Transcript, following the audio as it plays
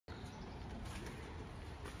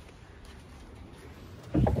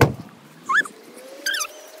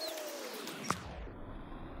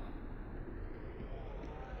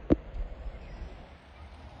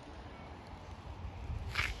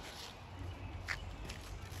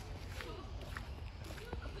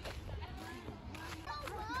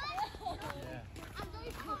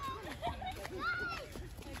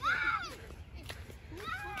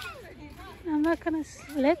gonna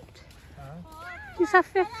slip. You so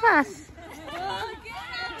fast.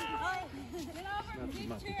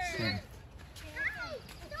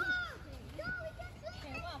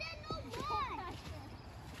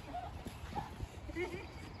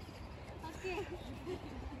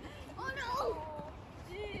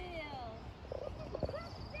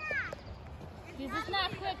 This is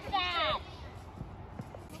not quick fat.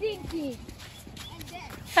 Stinky.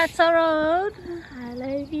 That's our road. I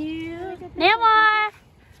love you. Neymar!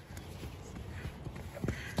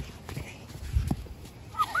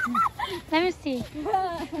 Let me see.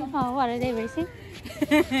 Oh, what are they racing?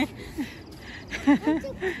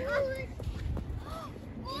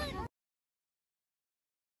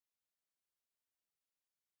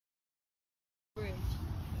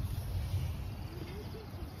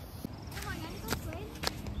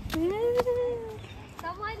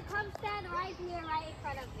 Someone come stand right here, right in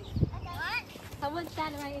front of me. What? Someone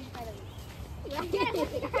stand right in front of me.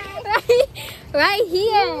 Right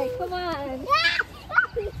here. Come on.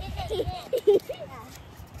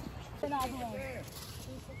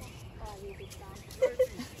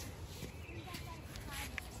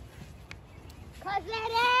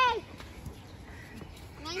 Cosmetics.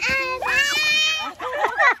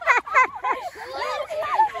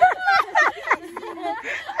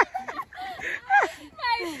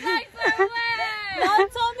 Mom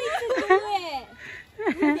told me to do it.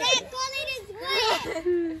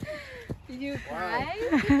 Did you cry?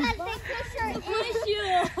 Because they push you.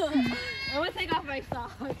 I will take off my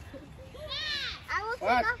socks. I will take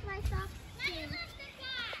off my socks too.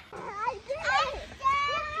 I did.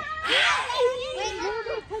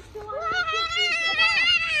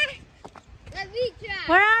 Let me try.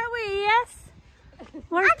 Where are we? Yes?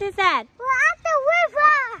 Where is that? We're at the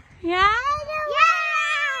river. Yeah?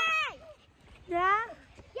 Yeah. Yeah?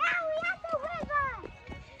 Yeah, we're at the river.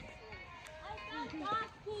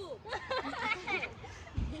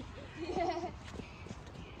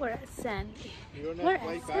 We're at Sandy. You don't We're have to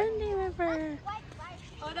at play Sandy River.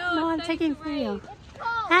 Oh No, I'm taking video. It's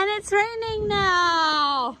cold. And it's raining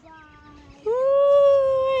now.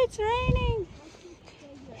 Ooh, it's raining.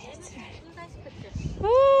 It's raining.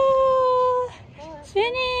 Ooh,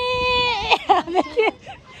 Swinny.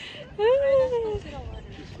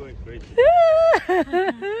 She's going crazy.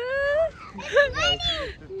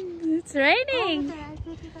 It's raining.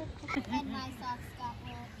 And my socks got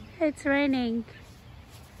wet. It's raining.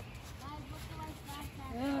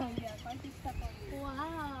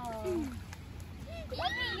 Wow.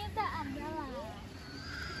 Let me use the umbrella.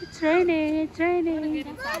 It's raining. It's raining.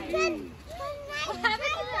 What happened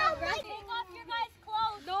to the umbrella? Take off your guys'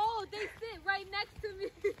 clothes. No, they sit right next to me.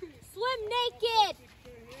 Swim naked.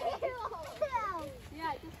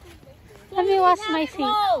 Yeah, just swim naked. Let me wash my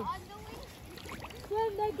feet.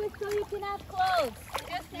 Swim naked so you can have clothes.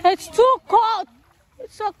 It's too cold.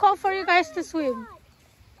 It's so cold for you guys to swim.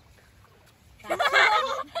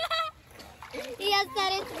 He has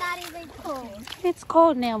said it's not even cold. It's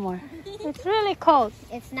cold, Neymar. It's really cold.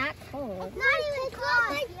 It's not cold. It's not even cold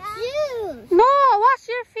like shoes. No, wash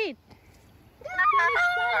your feet.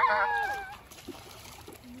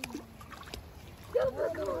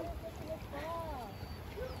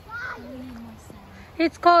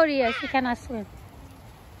 It's cold, yes. You cannot swim.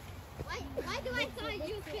 Why do I thought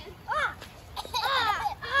you can? It's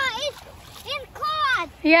cold.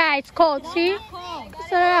 Yeah, it's cold. See?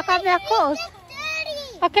 So I come back cold.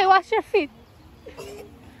 Dirty. Okay, wash your feet.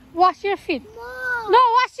 Wash your feet. No,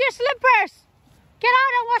 wash your slippers. Get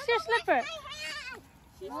out and wash your slippers.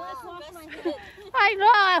 I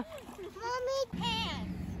know. Mommy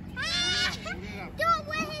pants. Don't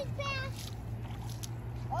wear his pants.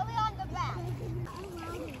 Only on the back.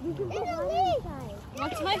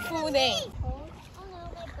 What's my full name? Oh no,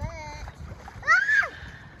 my butt.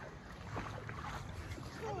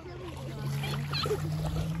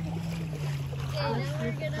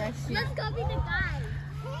 Let's copy the guy.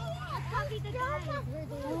 Let's copy the guy.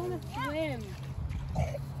 I want to swim.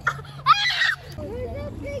 There's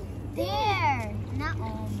a big there. Not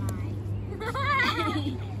all mine.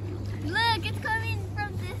 Look, it's coming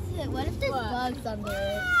from this way. What if there's bugs under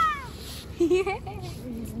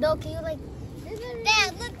it? No, can you like...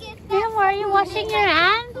 Dad, look at that. Neymar, are you washing your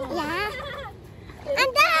hands? Yeah.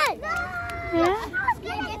 And Dad! Yeah?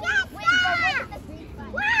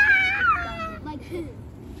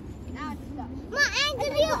 Ma, I'm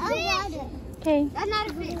gonna be a fish. Okay. That's not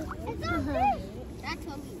a fish. It's not a fish. That's a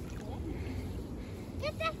fish.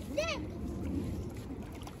 Get that stick.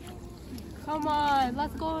 Come on,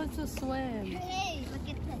 let's go to swim. Hey, look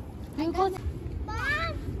at this. You go.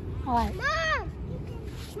 Mom! What? Mom!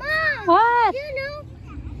 Mom! What? You know,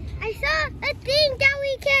 I I saw a thing that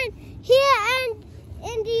we can hear and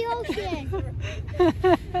in the ocean.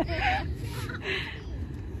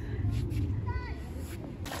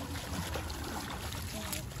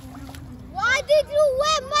 Why did you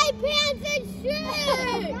wet my pants and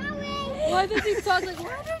shirt? Why does he talk like,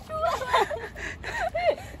 why did you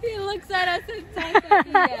He looks at us and talks like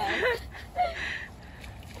yes.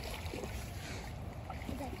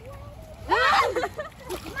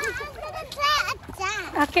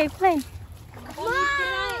 Okay, play.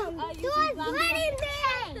 Mom, there's blood in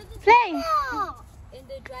there. Play. In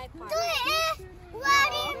the dry part. There's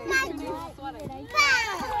blood in my mouth.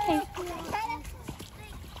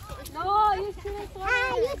 No, you shouldn't swallow.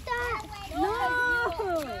 Ah, you thought. No.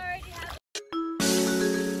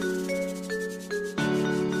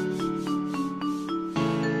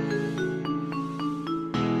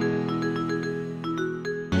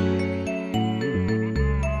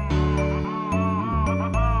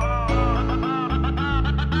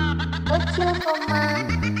 What's your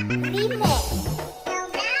command?